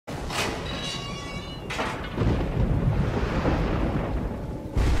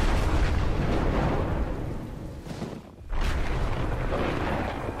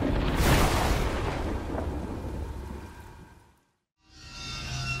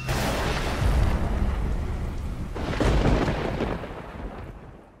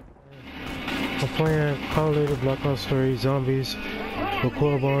playing Call of Duty Black Ops 3 Zombies with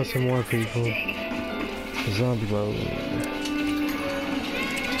cool boss and more people. Zombie mode.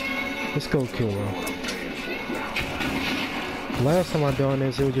 Let's go kill him. Last time I done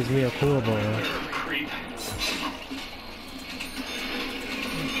this, it was just me and cool boss.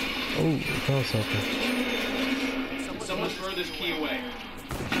 Oh, found something. Someone throw this key away.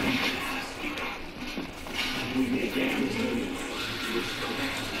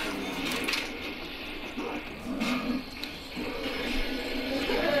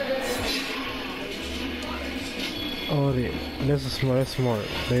 Oh, that's smart. That's smart.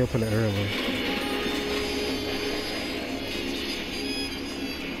 They open it early.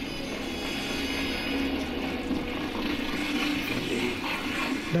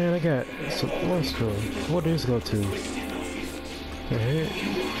 Man, I got some monster. What does this go to? The head?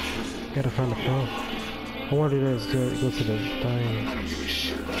 Gotta find the phone. I wonder if that's good. Go to the thing.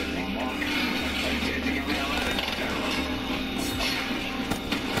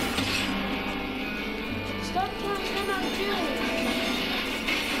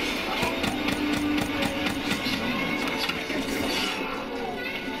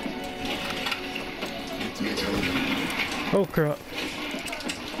 Oh crap.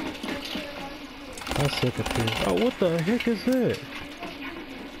 I'm sick of this. Oh, what the heck is that?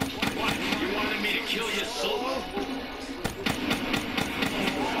 What? You wanted me to kill you solo?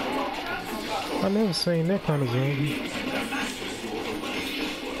 I never seen that kind of zombie.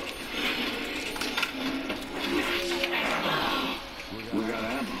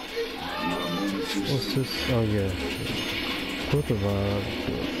 What's this? Oh yeah. Put the vibe.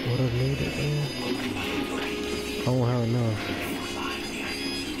 What I needed, man. I don't have enough.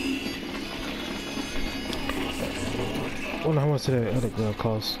 I wonder how much that other gun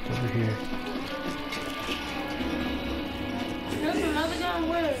costs over here. There's another gun.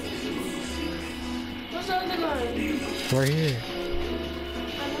 Where? What's the other gun? Right here.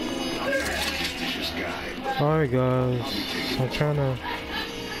 Alright guys, so I'm trying to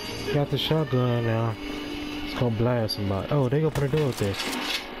got the shotgun now. It's gonna blast somebody. Oh, they open the door up there.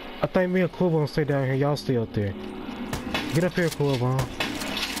 I think me and Cool gonna stay down here. Y'all stay up there. Get up here, Cool Bomb.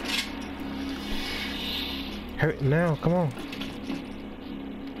 Hurry now, come on.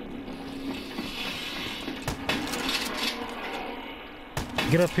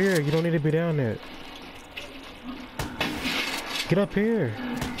 Get up here. You don't need to be down there. Get up here.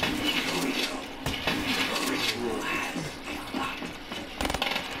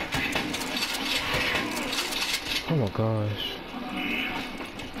 Oh my gosh.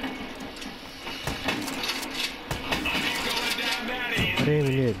 I didn't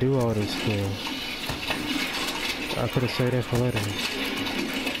even need to do all this stuff. I could have saved that for later.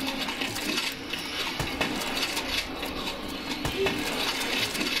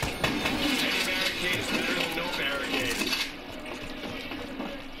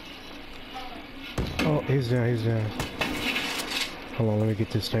 Oh, he's down, he's down. Hold on, let me get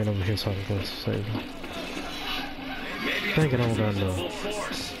this stand over here so I can go save him. Thinking I'm gonna know.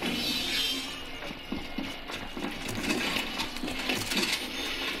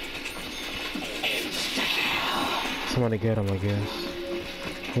 Somebody get him, I guess.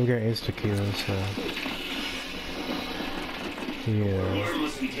 We got insta kills, so yeah.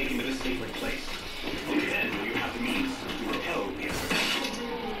 Must be taken to this sacred place. Only then will you have the means to repel the other.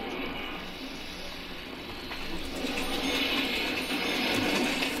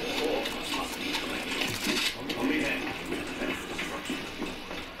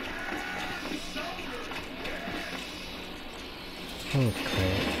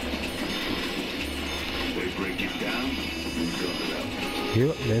 Okay. They break it down, you build it up.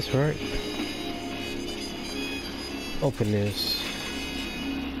 Yep, that's right. Open this.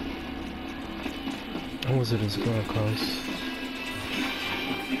 How much is this gonna cost?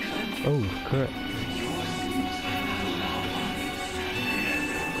 Oh, crap.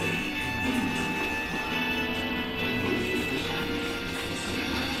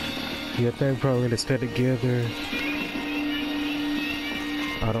 Yeah, I think probably to stay together.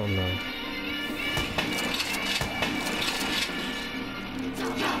 I don't know.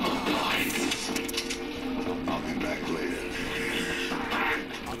 I'll be back later.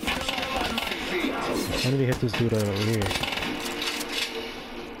 I need to hit this dude over here.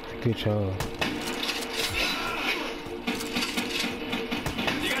 Good job.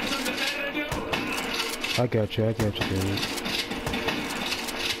 You got something better to do? I got you, dude.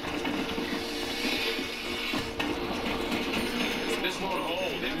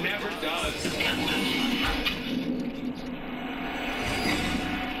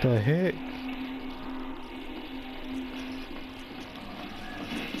 The heck?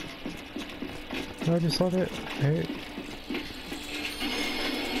 I just saw that. Hey.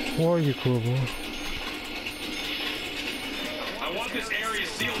 Where are you, cool boy? I want this area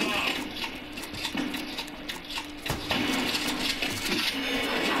sealed off.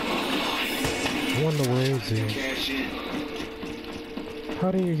 I wonder where is he?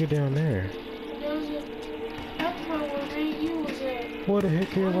 How do you get down there? That's where me and you was at. Where the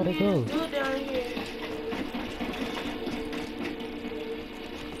heck you want to go? Good down here.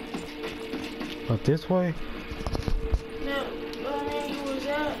 Up this way? No, where me and you was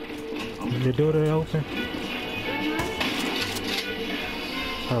at. The door that open? Mm-hmm.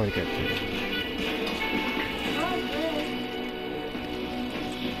 I already got through.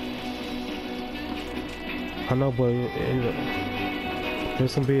 I know, but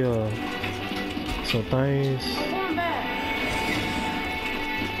there's gonna be some things. I'm going back.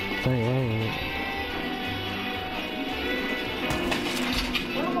 Dang, I ain't.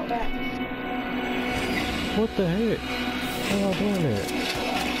 I'm gonna go back. What the heck? How am I doing that?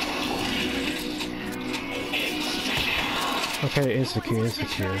 Okay, insecure.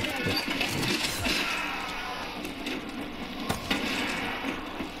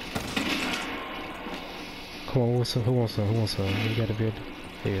 Come on, who wants some? You gotta be able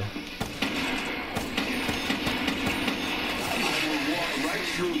to, yeah.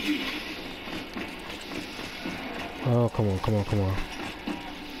 Oh, come on.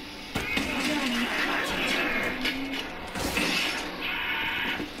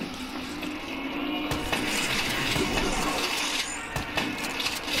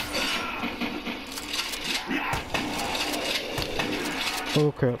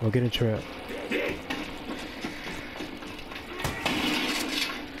 Oh crap, I'm getting trapped.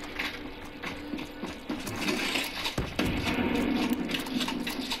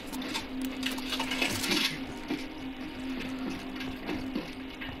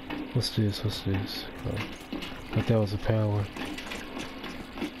 What's this? Oh, I thought that was a power.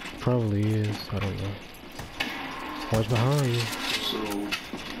 Probably is, I don't know. Watch behind you. So,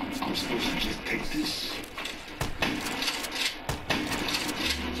 I'm supposed to just take this?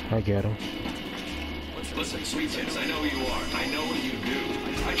 I got him. Listen, sweet tips, I know who you are. I know what you do.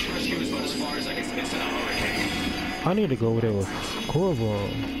 I trust you about as far as I can miss an hurricane. I need to go over there with Corvo.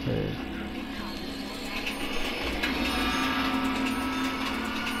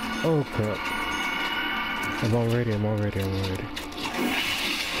 Oh crap. I'm already.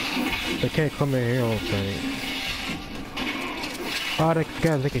 They can't come in here, I don't think. Oh, they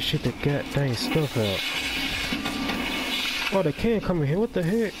can shoot the dang stuff out. Oh, they can't come in here, what the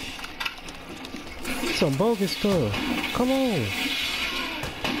heck? Some bogus stuff. Come on.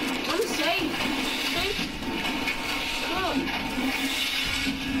 I'm safe. Look.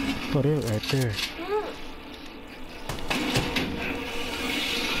 Oh, they're right there. Look.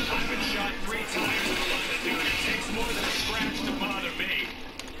 I've been shot 3 times in the London, dude. It takes more than a scratch to bother me.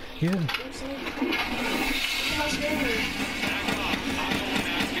 Yeah. I'm safe. How scary. Back off. I'm the one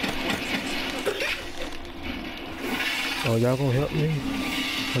asking questions. Oh, y'all gonna help me?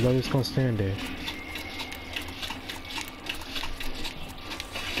 Or y'all just gonna stand there?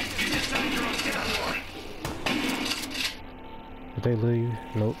 You just signed your own death warrant. Did they leave?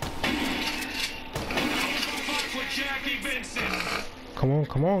 Nope. Fuck with Jackie Vincent.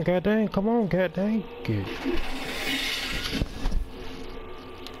 Come on, goddamn, Good.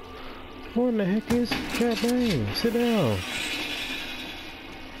 What in the heck is goddamn? Sit down.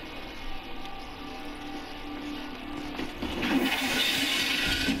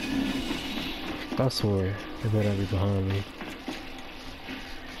 I swear, they better be behind me.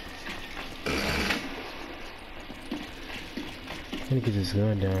 Let me get this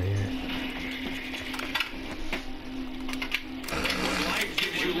gun down here. When life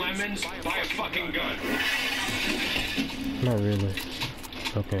gives you lemons, buy a fucking gun. Not really.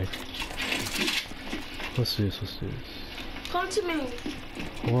 Okay. What's this? Come to me.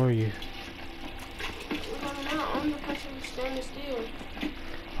 Where are you? I'm the person standing still.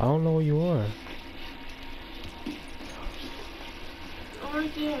 I don't know where you are. I'm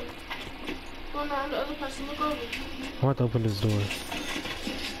right there. Go on, the other person, look over. I want to open this door.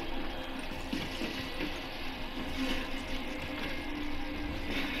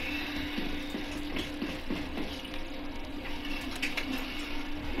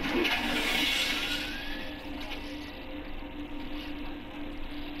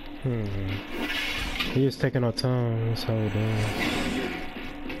 He is taking our time. That's how we're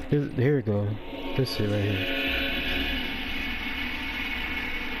doing. Here we go. This shit right here.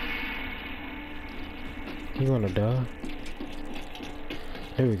 You gonna die?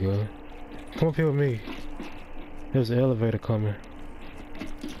 Here we go. Come up here with me. There's an elevator coming.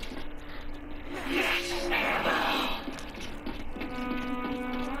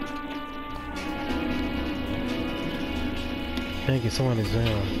 Thank you, someone is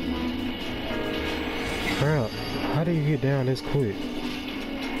down. Crap. How do you get down this quick?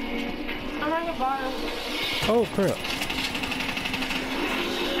 I'm at the bottom. Oh crap.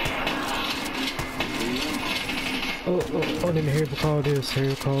 Oh, I didn't hear call this,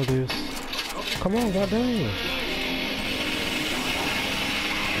 call this. Come on, goddamn.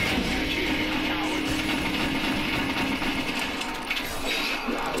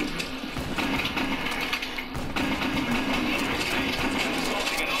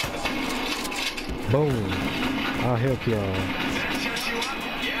 Boom. I'll help y'all.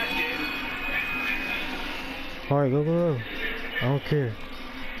 Alright, go. I don't care.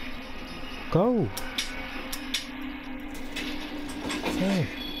 Go. Hey.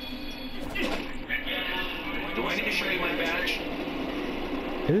 Do I need to show you my badge?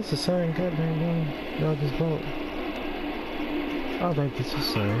 It is the same goddamn thing. Y'all just vote. I think it's the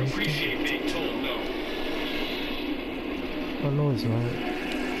same. Appreciate being told no. I know it's not.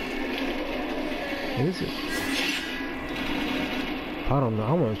 Is it? I don't know.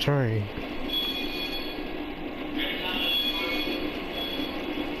 I'm on a train.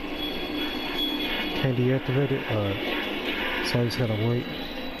 Can't deactivate it. So I just gotta wait.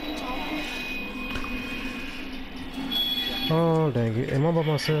 Oh dang it! Am I by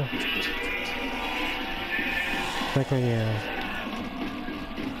myself? I think I am.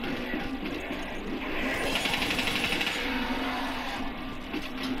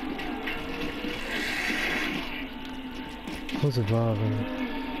 Who's surviving?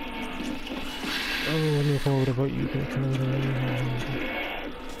 Oh, let me forward about you.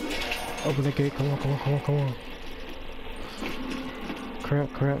 Open the gate, come on.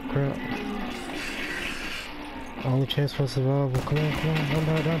 Crap. Only chance for survival. Come on.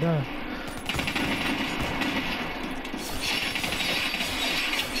 Don't die.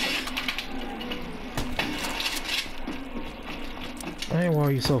 Dang, why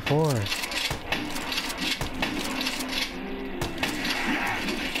are you so far?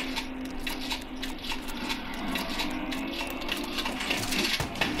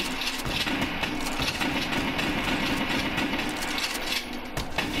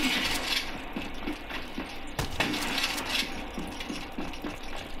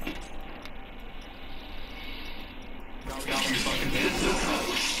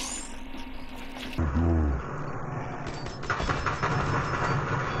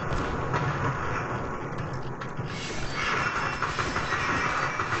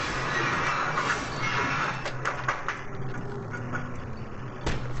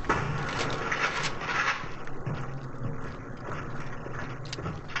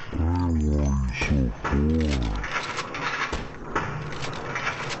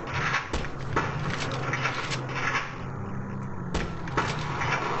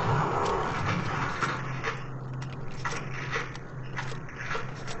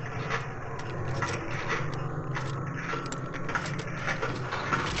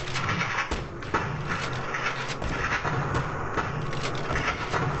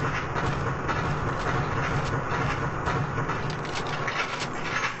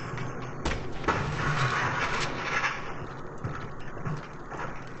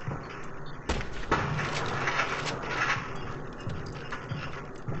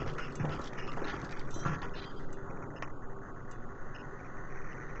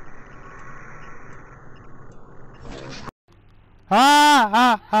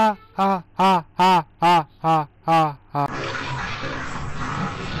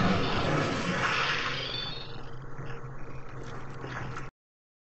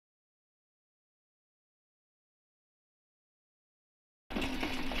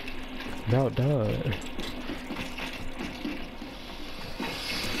 About died.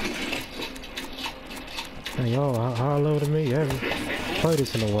 Hey y'all, holler over to me. I haven't played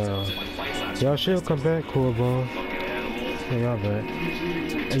this in a while. Y'all should come back, cool bro. Yeah, y'all back.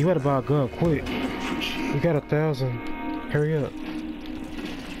 Hey, you better buy a gun quick. You got 1,000. Hurry up.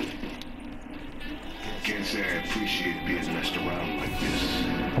 Can't say I appreciate being messed around like this.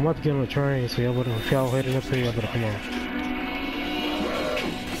 I'm about to get on the train, so y'all better, if y'all heading up here, y'all better come on.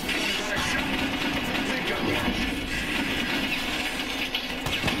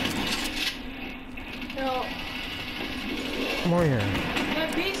 Come on here.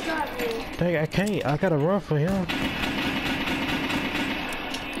 That beast got me. Dang, I can't. I gotta run for him.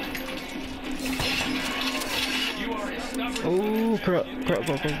 Oh crap. Alright.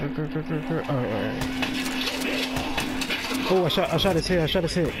 Oh, I shot his head.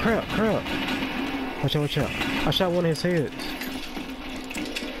 Crap. Watch out. I shot one of his heads.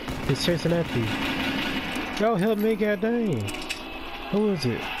 He's chasing after you. Y'all help me, goddamn. Who is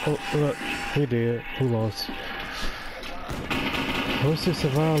it? Oh, look. He dead. Who lost? What's this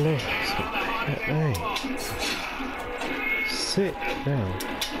violation? Hey. Sit down.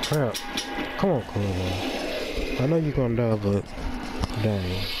 Crap. Come on, Corvo. I know you're gonna die, but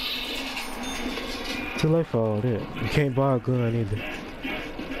dang. Too late for all that. You can't buy a gun either.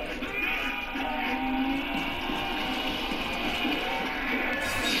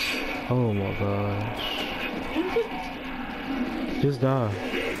 Oh my gosh. Just die.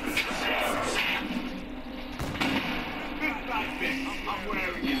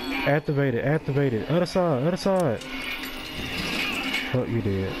 Activate it, activate it. Other side, other side. Oh, you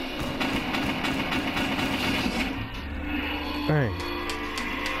did. Dang.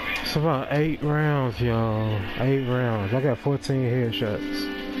 It's about 8 rounds, y'all. 8 rounds. I got 14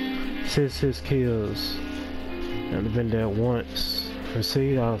 headshots. 6 kills. I've been there once. And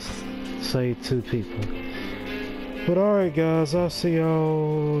see, I saved 2 people. But alright guys, I'll see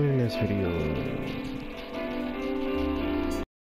y'all in this video.